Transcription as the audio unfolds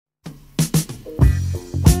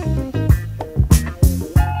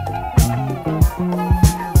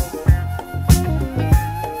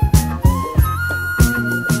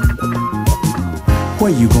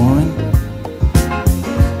where you going?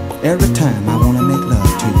 Every time I wanna make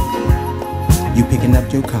love to you, you picking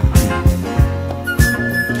up your car key.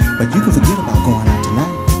 But you can forget about going out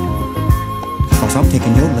tonight, 'cause I'm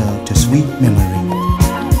taking your love to sweet memory.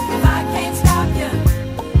 If I can't stop you,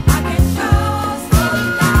 I can sure slow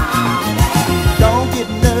you down, baby. Don't get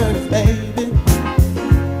nervous, baby.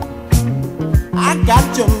 I got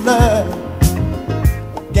your love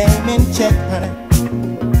game in check, honey.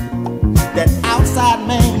 That outside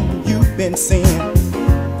man you've been seeing,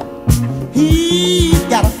 he's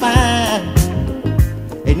gotta find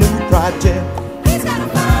a new project. He's got a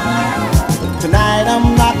fire. Tonight I'm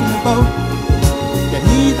rocking the boat that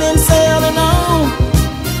he's been sailing on.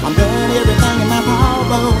 I'm doing everything in my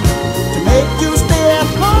power to make you stay at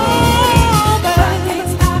home, If I can't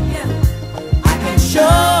stop you, I can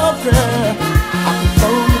sure, girl, I can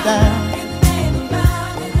slow you down. in the name of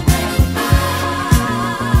love, in the name of love.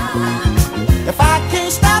 If I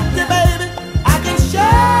can't stop you, baby, I can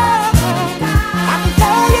sure, I can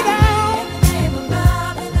slow you down. In the name of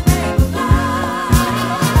love, in the name of love.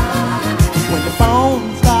 When the phone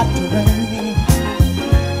starts to ring,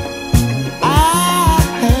 I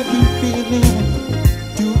have you feeling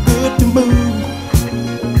too good to move.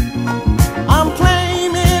 I'm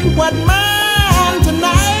claiming what's mine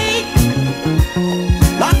tonight,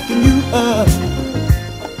 locking you up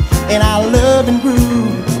in our love and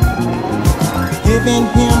groove, giving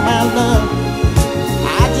him my love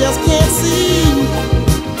I just can't see.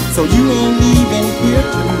 So you ain't leaving here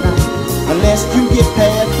tonight unless you get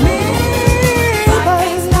past me. If I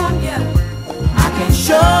can't stop you, I can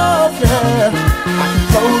show you, I can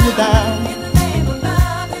slow you down.